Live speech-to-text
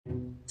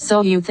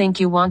So you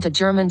think you want a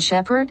German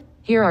Shepherd?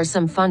 Here are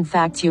some fun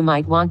facts you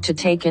might want to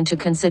take into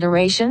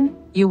consideration.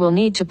 You will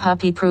need to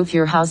puppy-proof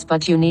your house,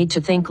 but you need to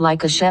think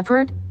like a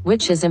shepherd,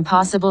 which is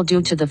impossible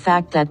due to the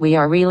fact that we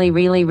are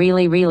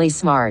really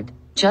smart.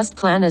 Just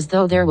plan as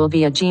though there will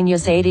be a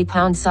genius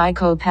 80-pound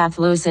psychopath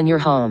loose in your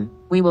home.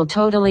 We will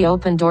totally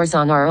open doors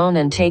on our own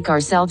and take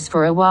ourselves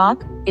for a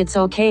walk. It's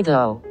okay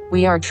though.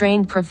 We are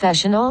trained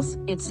professionals.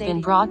 It's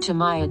been brought to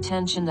my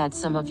attention that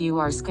some of you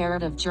are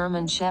scared of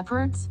German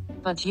Shepherds,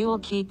 but you'll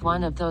keep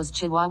one of those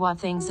Chihuahua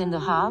things in the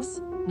house?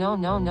 No,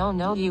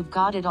 you've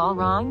got it all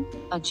wrong.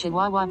 A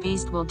Chihuahua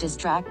beast will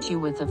distract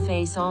you with a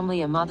face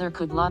only a mother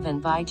could love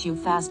and bite you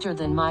faster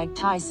than Mike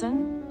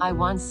Tyson. I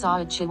once saw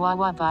a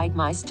Chihuahua bite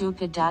my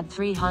stupid dad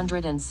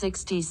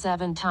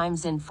 367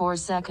 times in 4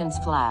 seconds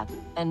flat,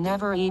 and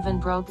never even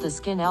broke the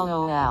skin.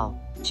 LOL.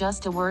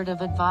 Just a word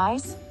of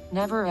advice: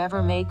 never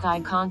ever make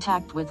eye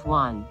contact with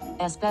one,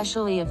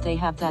 especially if they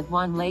have that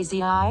one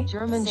lazy eye.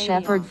 German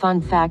Shepherd Fun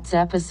Facts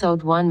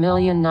Episode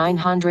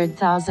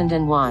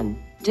 1,900,001.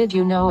 Did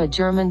you know a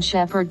German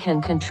Shepherd can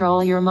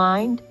control your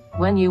mind?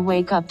 When you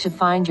wake up to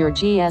find your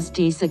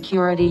GSD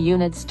security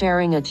unit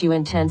staring at you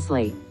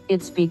intensely,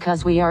 it's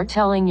because we are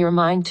telling your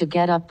mind to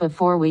get up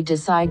before we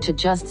decide to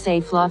just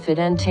say fluff it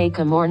and take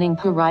a morning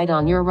poo right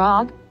on your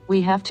rug.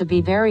 We have to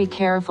be very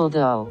careful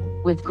though.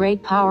 With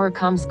great power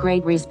comes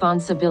great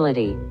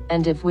responsibility,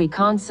 and if we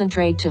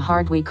concentrate too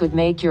hard we could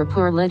make your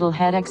poor little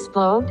head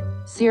explode.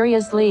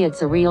 Seriously,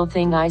 it's a real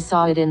thing. I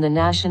saw it in the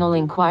National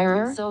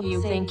Enquirer. So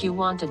you think you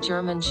want a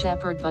German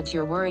Shepherd but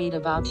you're worried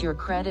about your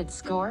credit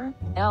score?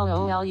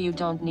 LOL, you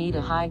don't need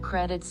a high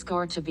credit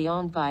score to be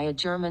owned by a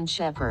German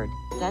Shepherd.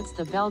 That's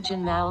the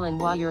Belgian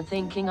Malinois you're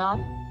thinking of,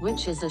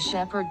 which is a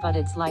shepherd but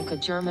it's like a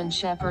German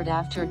Shepherd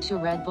after 2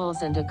 Red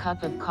Bulls and a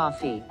cup of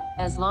coffee.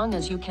 As long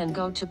as you can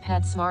go to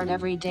PetSmart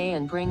every day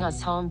and bring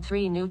us home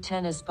 3 new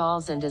tennis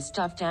balls and a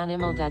stuffed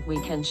animal that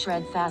we can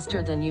shred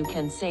faster than you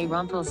can say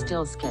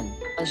Rumpelstiltskin,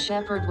 a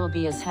shepherd will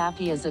be as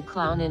happy as a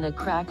clown in a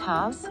crack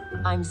house.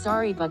 I'm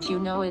sorry, but you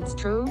know it's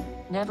true.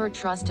 Never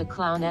trust a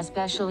clown,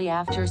 especially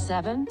after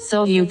 7.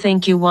 So you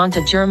think you want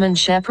a German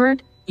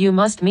Shepherd? You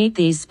must meet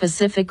these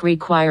specific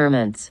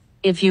requirements.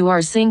 If you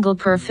are single,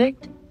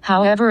 perfect.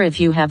 However, if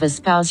you have a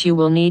spouse, you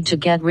will need to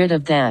get rid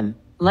of them.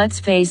 Let's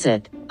face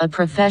it, a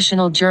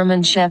professional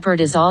German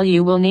Shepherd is all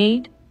you will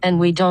need, and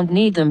we don't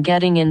need them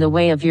getting in the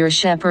way of your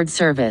shepherd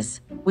service.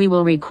 We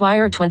will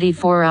require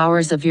 24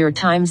 hours of your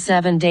time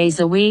 7 days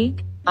a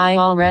week. I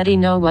already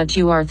know what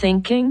you are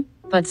thinking,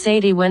 but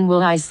Sadie, when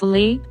will I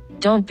sleep?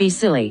 Don't be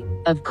silly.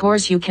 Of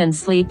course you can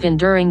sleep in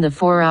during the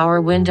 4-hour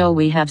window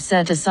we have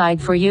set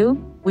aside for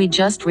you. We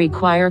just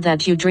require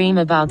that you dream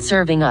about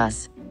serving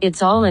us.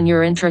 It's all in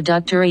your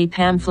introductory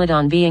pamphlet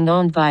on being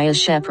owned by a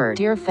shepherd.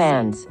 Dear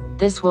fans,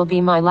 this will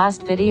be my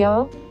last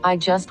video. I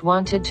just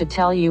wanted to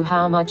tell you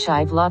how much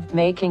I've loved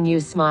making you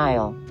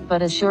smile.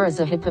 But as sure as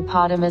a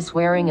hippopotamus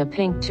wearing a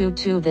pink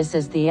tutu, this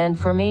is the end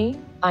for me.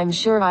 I'm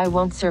sure I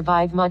won't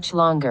survive much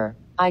longer.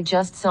 I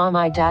just saw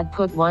my dad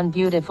put one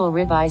beautiful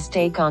ribeye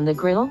steak on the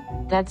grill.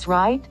 That's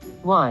right,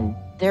 one.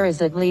 There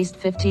is at least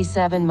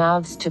 57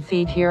 mouths to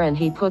feed here, and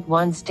he put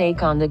one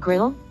steak on the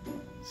grill.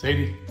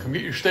 Sadie, come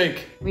get your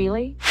steak.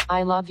 Really?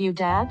 I love you,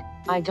 Dad.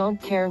 I don't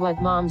care what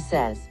Mom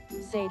says.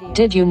 Sadie,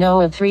 did you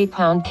know a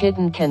 3-pound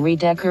kitten can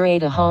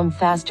redecorate a home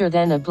faster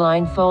than a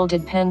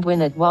blindfolded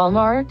penguin at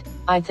Walmart?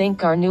 I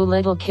think our new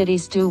little kitty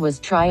Stu was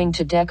trying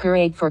to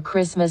decorate for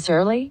Christmas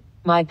early.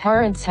 My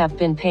parents have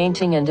been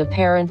painting and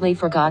apparently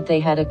forgot they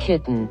had a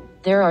kitten.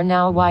 There are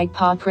now white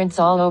paw prints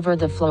all over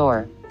the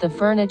floor, the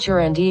furniture,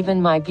 and even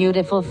my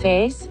beautiful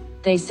face.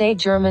 They say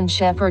German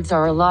Shepherds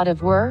are a lot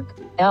of work.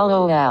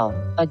 LOL.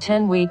 A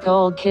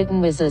 10-week-old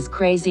kitten is as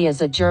crazy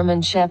as a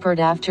German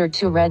Shepherd after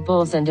 2 Red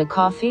Bulls and a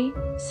coffee?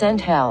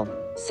 Send help.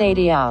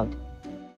 Sadie out.